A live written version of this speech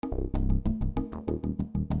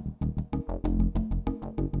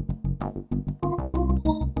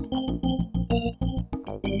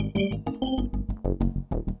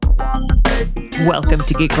Welcome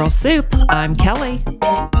to Geek Girl Soup. I'm Kelly.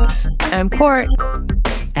 I'm Court.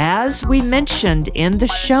 As we mentioned in the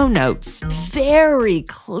show notes very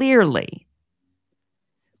clearly,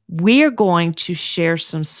 we're going to share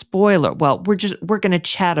some spoiler. Well, we're going to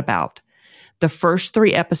chat about the first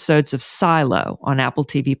 3 episodes of Silo on Apple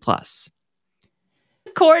TV Plus.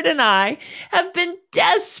 Court and I have been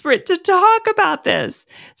desperate to talk about this.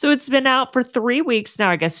 So it's been out for 3 weeks now,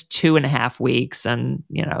 I guess 2.5 weeks, and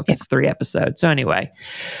it's 3 episodes. So anyway,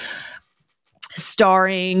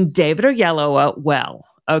 starring David Oyelowo. Well,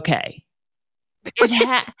 okay.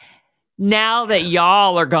 Now that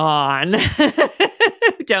y'all are gone,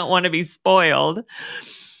 don't want to be spoiled.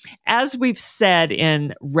 As we've said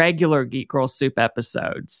in regular Geek Girl Soup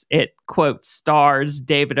episodes, it, quote, stars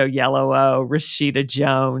David Oyelowo, Rashida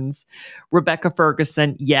Jones, Rebecca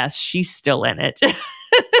Ferguson. Yes, she's still in it.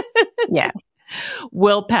 Yeah.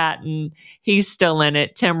 Will Patton, he's still in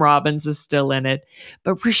it. Tim Robbins is still in it.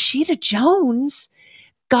 But Rashida Jones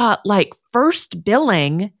got first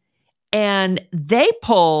billing, and they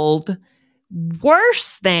pulled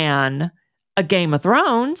worse than a Game of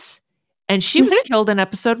Thrones. And she was killed in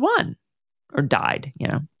episode 1, or died,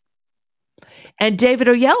 And David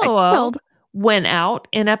Oyelowo went out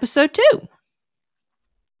in episode 2.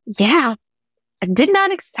 Yeah. I did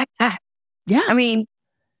not expect that. Yeah. I mean,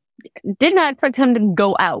 did not expect him to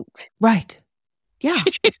go out. Right. Yeah.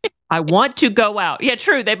 I want to go out. Yeah,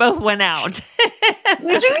 true. They both went out.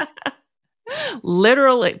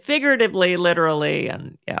 Literally, figuratively, literally,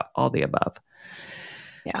 and all the above.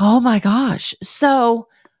 Yeah. Oh my gosh. So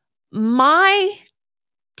my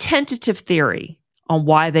tentative theory on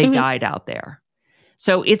why they died out there.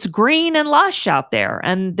 So it's green and lush out there,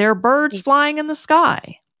 and there are birds flying in the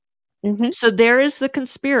sky. Mm-hmm. So there is a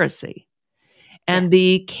conspiracy, and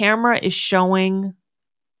the camera is showing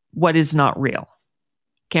what is not real.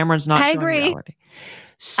 Camera's not showing reality.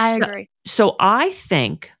 I agree. So I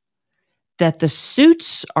think that the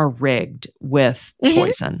suits are rigged with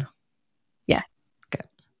poison. Yeah. Okay.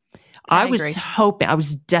 I was hoping, I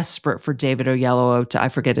was desperate for David Oyelowo I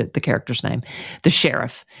forget the character's name, the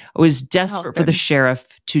sheriff. I was desperate for the sheriff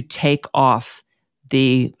to take off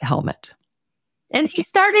the helmet. And he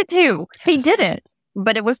started to. He did it,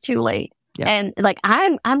 but it was too late. Yeah.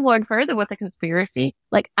 And I'm going further with the conspiracy.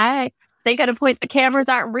 I think at a point the cameras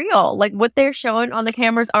aren't real. What they're showing on the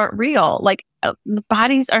cameras aren't real. The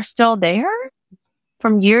bodies are still there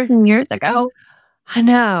from years and years ago. I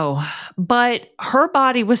know, but her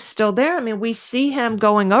body was still there. I mean, we see him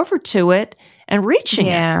going over to it and reaching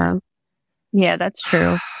it. Yeah, that's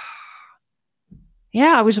true.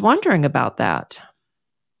 Yeah, I was wondering about that.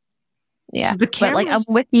 Yeah, so the cameras... but I'm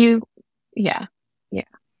with you. Yeah.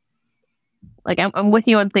 I'm with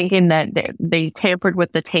you on thinking that they tampered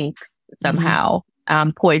with the tape somehow,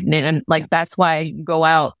 poisoned it, and that's why you go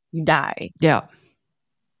out, you die. Yeah.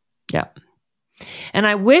 And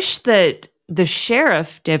I wish that the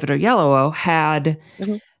sheriff, David Oyelowo, had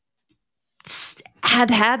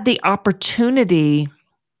had the opportunity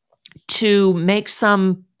to make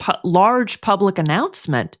some large public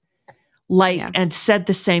announcement, and said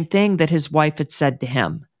the same thing that his wife had said to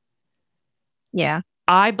him. Yeah.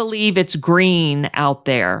 I believe it's green out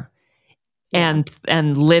there and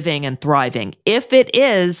living and thriving. If it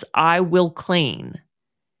is, I will clean.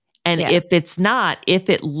 And if it's not, if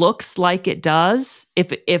it looks like it does,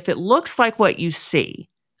 if it looks like what you see,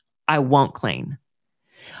 I won't clean.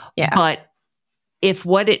 Yeah. But if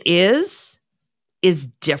what it is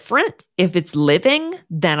different, if it's living,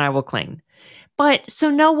 then I will clean. But so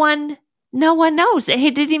no one knows.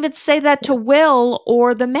 He didn't even say that to Will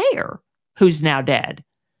or the mayor, who's now dead.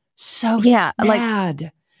 So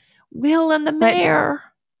sad. Will and the mayor.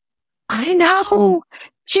 I know.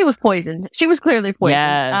 She was poisoned. She was clearly poisoned.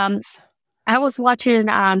 Yes. I was watching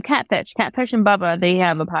Catfish and Bubba. They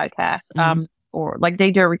have a podcast, or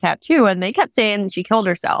they do a recap too, and they kept saying she killed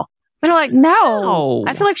herself. But I'm like, no.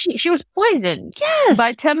 I feel like she was poisoned. Yes.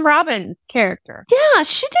 By Tim Robbins' character. Yeah,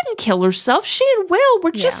 she didn't kill herself. She and Will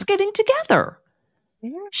were just getting together.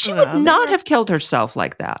 Yeah. She would not have killed herself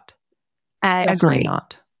like that. I Definitely agree.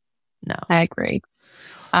 Not. No. I agree.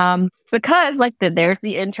 Because there's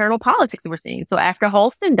the internal politics we're seeing. So after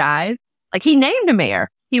Holston died, he named a mayor.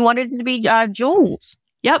 He wanted it to be Jules.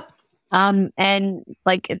 Yep. And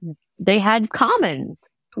they had Common,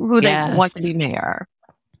 who they want to be mayor.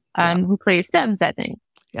 Who plays Stems, I think.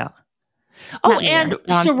 Yeah. Oh, and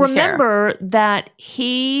so remember that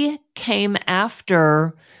he came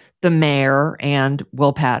after the mayor and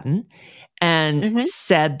Will Patton and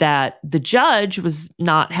said that the judge was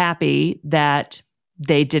not happy that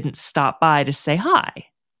they didn't stop by to say hi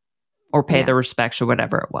or pay their respects or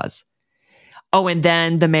whatever it was. Oh, and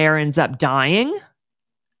then the mayor ends up dying.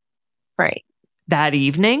 Right. That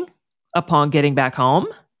evening upon getting back home.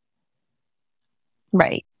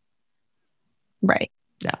 Right.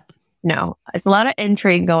 Yeah. No, it's a lot of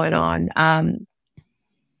intrigue going on.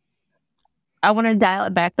 I want to dial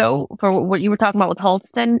it back though for what you were talking about with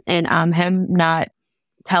Holston and him not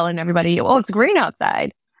telling everybody, "Oh, it's green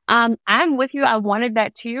outside." I'm with you. I wanted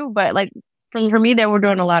that too, but like for me, they were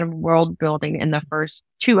doing a lot of world building in the first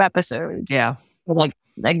 2 episodes. Yeah. Like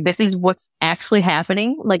this is what's actually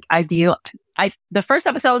happening. Like ideal. The first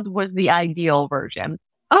episode was the ideal version.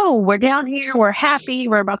 Oh, we're down here. We're happy.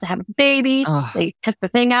 We're about to have a baby. They took the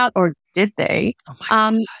thing out, or did they?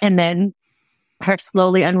 And then her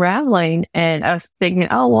slowly unraveling, and I was thinking,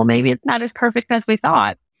 oh, well, maybe it's not as perfect as we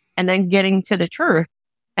thought. And then getting to the truth.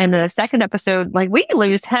 And the second episode, like we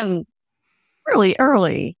lose him really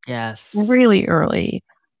early. Yes. Really early.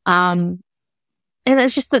 And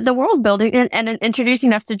it's just the world building and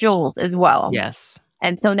introducing us to Jules as well. Yes.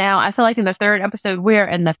 And so now I feel like in the third episode, we're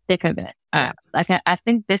in the thick of it. Like I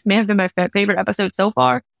think this may have been my favorite episode so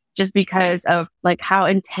far, just because of like how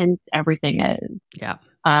intense everything is. Yeah.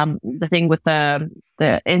 The thing with the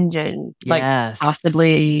engine, like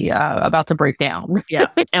possibly about to break down. Yeah.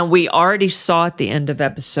 And we already saw at the end of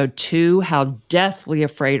episode 2 how deathly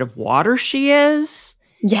afraid of water she is.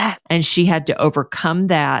 Yes. And she had to overcome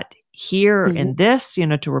that here in this,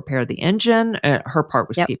 to repair the engine. Her part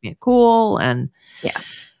was keeping it cool and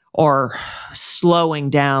or slowing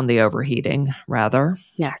down the overheating, rather.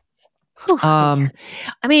 Yes. I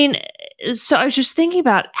mean, so I was just thinking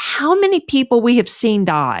about how many people we have seen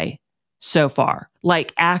die so far,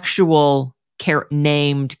 like actual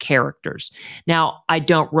named characters. Now, I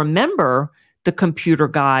don't remember the computer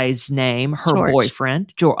guy's name, her George.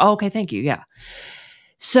 boyfriend, George. Oh, okay, thank you. Yeah.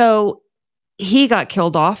 So he got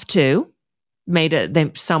killed off too.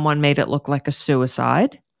 Someone made it look like a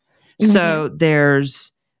suicide. Mm-hmm. So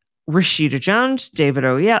there's Rashida Jones, David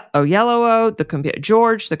Oyelowo,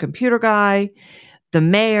 George, the computer guy, the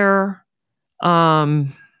mayor. Was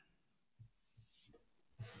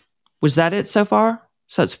that it so far?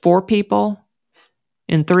 So it's 4 people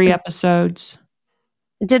in 3 episodes.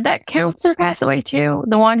 Did that counselor pass away too?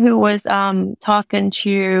 The one who was talking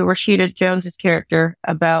to Rashida Jones's character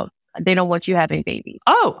about they don't want you having babies.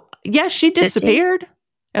 Oh, yeah, she disappeared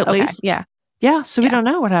at least. Yeah. Yeah, so we don't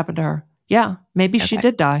know what happened to her. Yeah, maybe she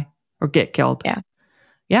did die or get killed. Yeah.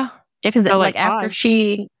 Yeah. Because after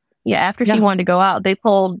she wanted to go out, they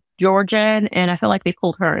pulled George in, and I feel like they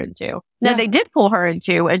pulled her in too. No, they did pull her in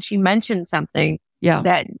too, and she mentioned something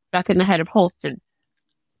that stuck in the head of Holston.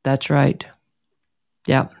 That's right.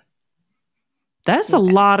 Yeah. That's a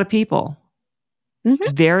lot of people.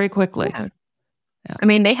 Mm-hmm. Very quickly. Yeah. I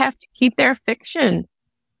mean, they have to keep their fiction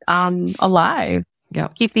alive. Yeah.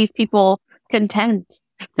 Keep these people content.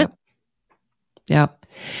 Yeah.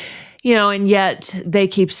 And yet they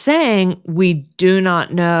keep saying we do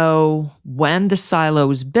not know when the silo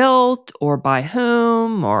was built or by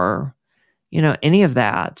whom or, any of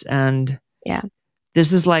that. And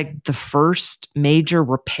this is like the first major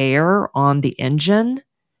repair on the engine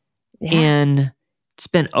in, it's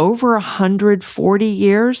been over 140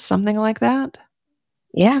 years, something like that.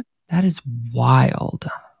 Yeah. That is wild.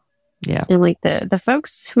 Yeah. And like the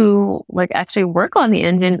folks who like actually work on the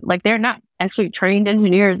engine, like they're not actually trained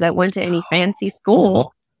engineers that went to any fancy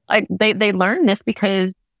school. Like they learn this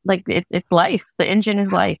because like it's life. The engine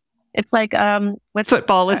is life. It's like with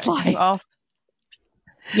football is life.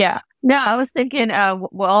 Yeah. No, I was thinking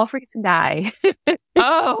we'll all freaking die.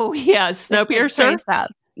 Oh yeah, Snowpiercer.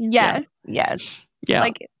 Yes. Yeah.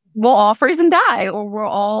 Like we'll all freeze and die, or we'll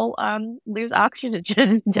all lose oxygen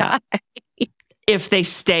and die. If they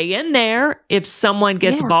stay in there, if someone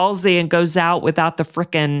gets ballsy and goes out without the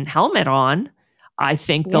frickin' helmet on, I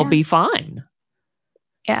think they'll be fine.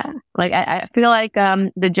 Yeah. Like, I feel like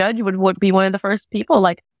the judge would be one of the first people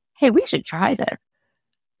like, hey, we should try this.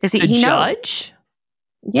 Because he judge?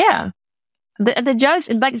 Knows. Yeah. The judge,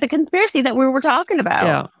 like the conspiracy that we were talking about.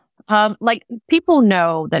 Yeah. Like people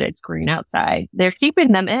know that it's green outside. They're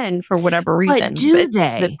keeping them in for whatever reason. But do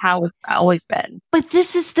they? That's how it's always been. But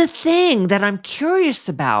this is the thing that I'm curious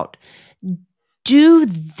about. Do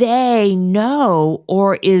they know,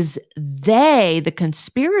 or is the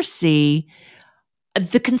conspiracy?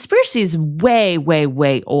 The conspiracy is way, way,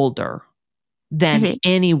 way older than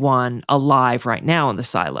anyone alive right now in the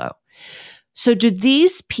silo. So do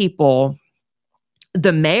these people,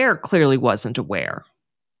 the mayor clearly wasn't aware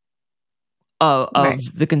of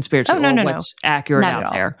the conspiracy what's accurate Not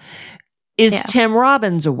out there. Is Tim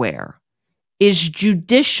Robbins aware? Is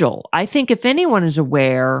Judicial? I think if anyone is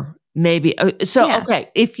aware, maybe.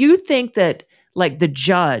 Okay, if you think that like the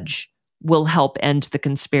judge will help end the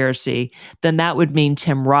conspiracy, then that would mean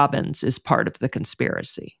Tim Robbins is part of the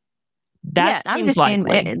conspiracy. That seems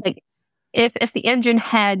likely. Like, if the engine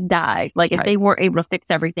had died, like if they weren't able to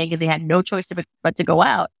fix everything and they had no choice but to go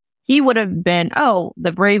out, he would have been,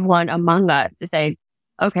 the brave one among us to say,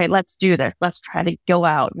 okay, let's do this. Let's try to go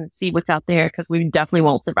out and see what's out there because we definitely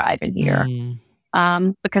won't survive in here.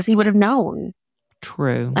 Because he would have known.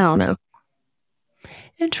 True. I don't know.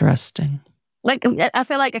 Interesting. Like, I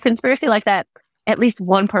feel like a conspiracy like that, at least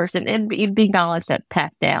one person, and being knowledge that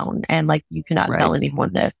passed down, and like you cannot tell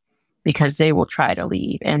anyone this because they will try to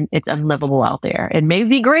leave, and it's unlivable out there. It may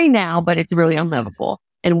be green now, but it's really unlivable,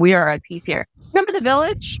 and we are at peace here. Remember the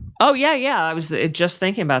village? Oh, yeah. I was just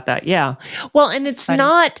thinking about that. Yeah. Well, and it's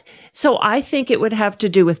not, so I think it would have to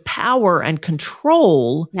do with power and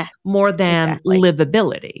control more than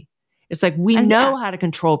livability. It's like, we know how to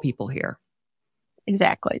control people here.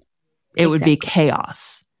 Exactly. It would be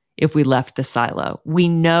chaos if we left the silo. We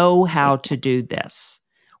know how to do this.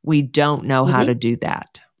 We don't know how to do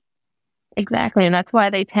that. Exactly. And that's why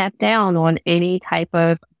they tap down on any type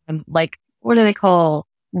of, like, what do they call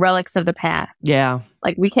relics of the past? Yeah.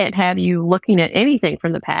 Like, we can't have you looking at anything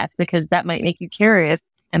from the past because that might make you curious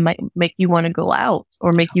and might make you want to go out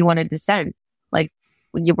or make you want to dissent. Like,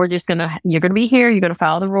 you're going to be here, you're going to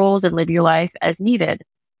follow the rules and live your life as needed.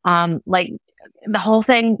 Like the whole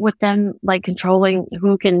thing with them, like controlling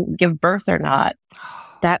who can give birth or not,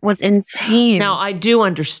 that was insane. Now, I do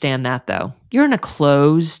understand that though. You're in a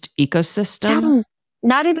closed ecosystem. No,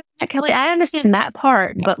 not even that, Kelly. I understand that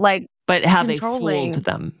part, but how they fooled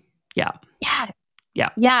them. Yeah. Yeah.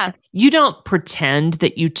 Yeah. You don't pretend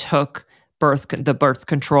that you took the birth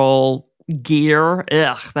control gear.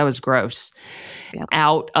 Ugh, that was gross. Yeah.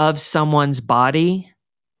 Out of someone's body.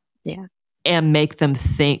 Yeah. And make them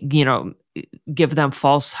think, give them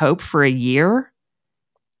false hope for a year.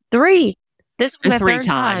 3. This was 3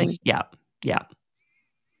 times. Time. Yeah.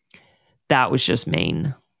 That was just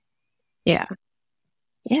mean. Yeah.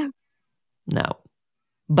 No.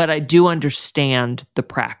 But I do understand the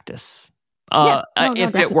practice.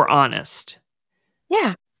 If it were honest.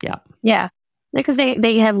 Yeah. Because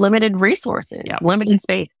they have limited resources, limited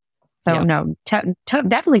space. So no,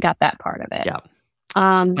 definitely got that part of it. Yeah.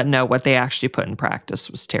 But no, what they actually put in practice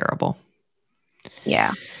was terrible.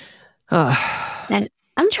 Yeah. And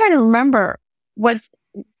I'm trying to remember, was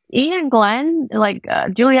Ian Glenn, like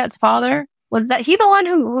Juliet's father, was that he the one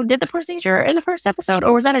who did the procedure in the first episode,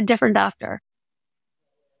 or was that a different doctor?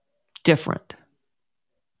 Different.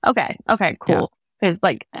 Okay, cool. Because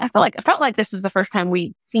I felt like this was the first time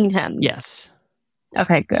we seen him. Yes.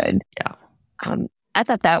 Okay, good. Yeah. I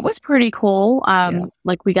thought that was pretty cool.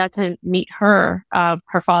 Like we got to meet her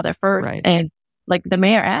father first, and like the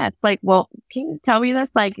mayor asked, like, "Well, can you tell me this?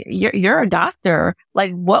 Like, you're a doctor.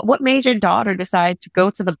 Like, what made your daughter decide to go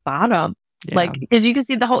to the bottom? Yeah. Like, because you can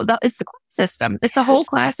see it's the class system. It's a whole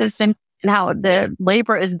class system, and how the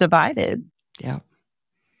labor is divided. Yeah,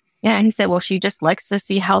 yeah." And he said, "Well, she just likes to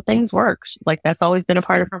see how things work. Like, that's always been a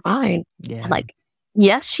part of her mind. Yeah, like."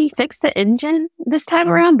 Yes, she fixed the engine this time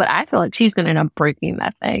around, but I feel like she's going to end up breaking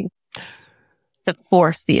that thing to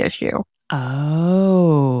force the issue.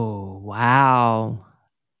 Oh, wow.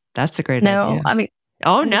 That's a great idea. No, I mean...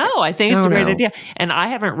 Oh, no, I think it's a great idea. And I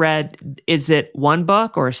haven't read, is it one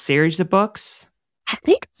book or a series of books? I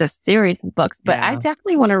think it's a series of books, but I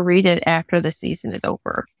definitely want to read it after the season is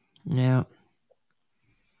over. Yeah.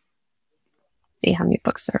 See how many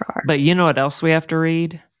books there are. But you know what else we have to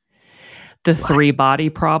read? The 3-Body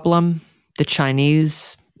Problem, the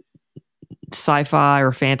Chinese sci-fi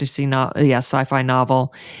or fantasy sci-fi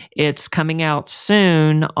novel. It's coming out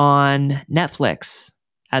soon on Netflix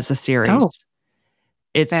as a series. Oh.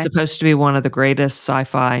 It's supposed to be one of the greatest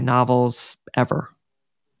sci-fi novels ever.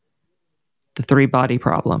 The 3-Body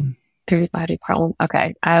Problem. 3-Body Problem.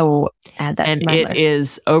 Okay, I will add that to my list. And it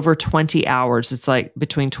is over 20 hours. It's like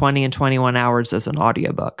between 20 and 21 hours as an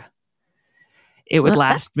audiobook. It would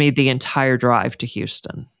last me the entire drive to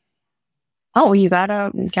Houston. Oh, you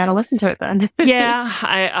gotta listen to it then. Yeah,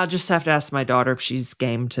 I'll just have to ask my daughter if she's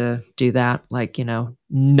game to do that. Like,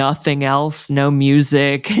 nothing else, no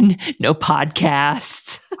music, and no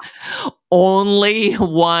podcasts, only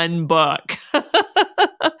one book.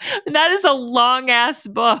 That is a long ass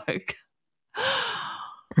book.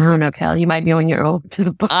 I don't know, Kel. You might be on your own to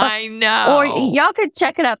the book. I know. Or y'all could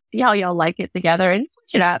check it up, how y'all like it together, and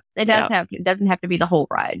switch it up. It doesn't have to be the whole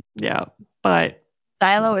ride. Yeah, but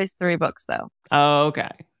Silo is 3 books, though. Oh, okay.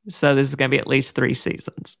 So this is going to be at least 3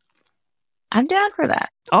 seasons. I'm down for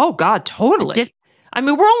that. Oh, God, totally.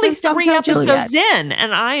 We're only 3 episodes in,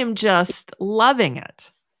 and I am just loving it.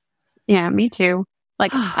 Yeah, me too.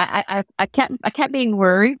 Like I kept being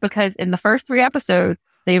worried because in the first 3 episodes,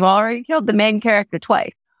 they've already killed the main character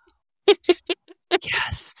twice.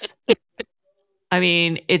 Yes. I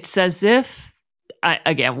mean, it's as if,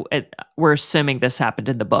 we're assuming this happened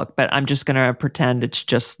in the book, but I'm just going to pretend it's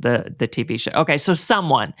just the TV show. Okay, so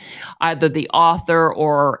someone, either the author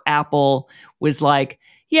or Apple, was like,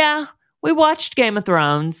 yeah, we watched Game of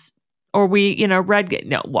Thrones, or we,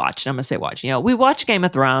 watched. I'm going to say watch. We watched Game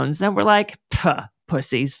of Thrones, and we're like,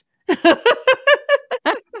 pussies. I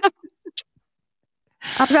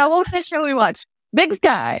forgot what was that show we watched? Big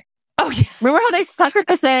Sky. Oh, yeah. Remember how they suckered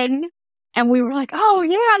us in? And we were like, oh,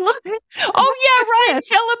 yeah, look. Oh, yeah, right.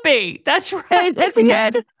 Philippi. That's right. At the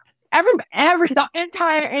end, the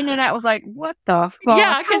entire internet was like, what the fuck?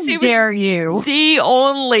 Yeah, because he dare you? The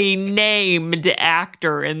only named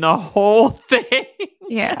actor in the whole thing.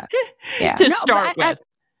 Yeah. To start with.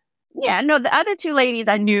 The other 2 ladies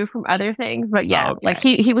I knew from other things, but like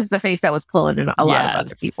he was the face that was pulling in a lot of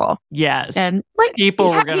other people. Yes. And like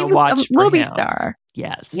people were going to watch a movie star.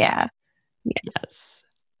 Yes. Yeah. Yes.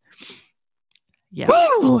 Yeah.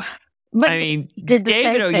 Woo! But I mean,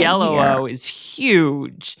 David Oyelowo is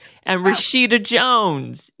huge. And Rashida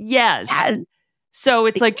Jones. Yes. Yeah. So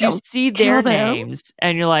it's like you see their names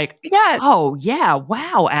and you're like, oh, yeah,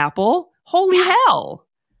 wow, Apple. Holy hell.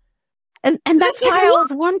 And that's why I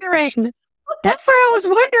was wondering. That's where I was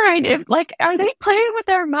wondering if, like, are they playing with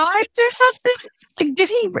their minds or something? Like,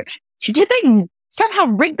 did they somehow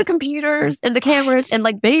rig the computers and the cameras and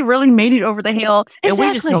like they really made it over the hill? Exactly. And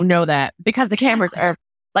we just don't know that because the cameras are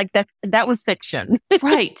like that. That was fiction,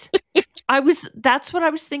 right? That's what I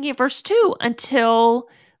was thinking at first too. Until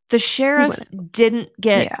the sheriff didn't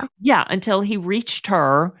get, until he reached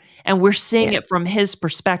her, and we're seeing it from his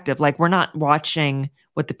perspective. Like we're not watching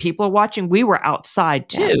what the people are watching. We were outside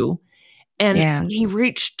too. And he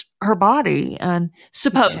reached her body, and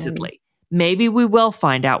supposedly, maybe we will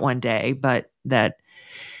find out one day, but that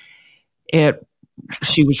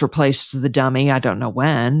she was replaced with the dummy. I don't know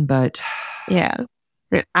when, but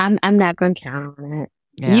I'm not going to count on it.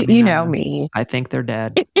 Yeah, you know me. I think they're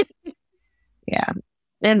dead.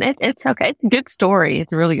 And it's okay. It's a good story.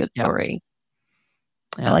 It's a really good story.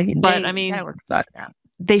 Yeah. I mean,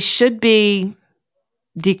 they should be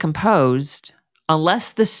decomposed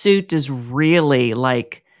unless the suit is really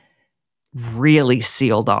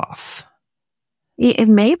sealed off. It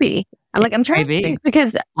may be. I'm trying to think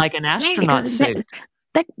because like an astronaut suit.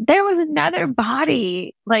 There was another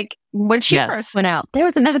body, like when she first went out, there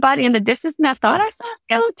was another body in the distance, and I thought I saw a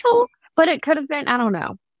skeletal, but it could have been, I don't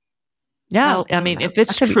know. Yeah, I mean, if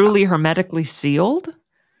it's truly hermetically sealed,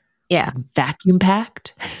 vacuum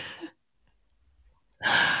packed.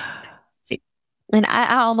 And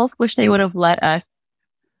I almost wish they would have let us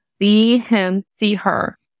see him, see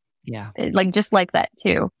her. Yeah. Like, just like that,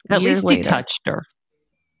 too. At least he touched her.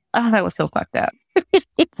 Oh, that was so fucked up.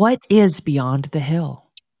 What is beyond the hill?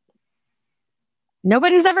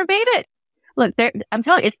 Nobody's ever made it. Look, I'm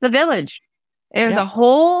telling you, it's the village. There's a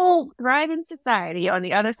whole thriving society on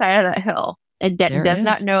the other side of that hill. It does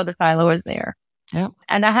not know the silo is there. Yep.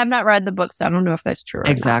 And I have not read the book, so I don't know if that's true or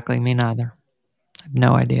exactly. not. Me neither. I have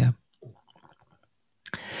no idea.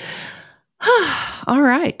 All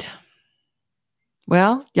right.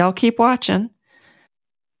 Well, y'all keep watching.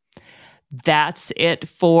 That's it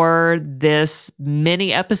for this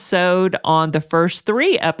mini episode on the first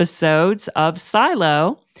 3 episodes of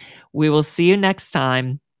Silo. We will see you next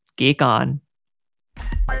time. Geek on.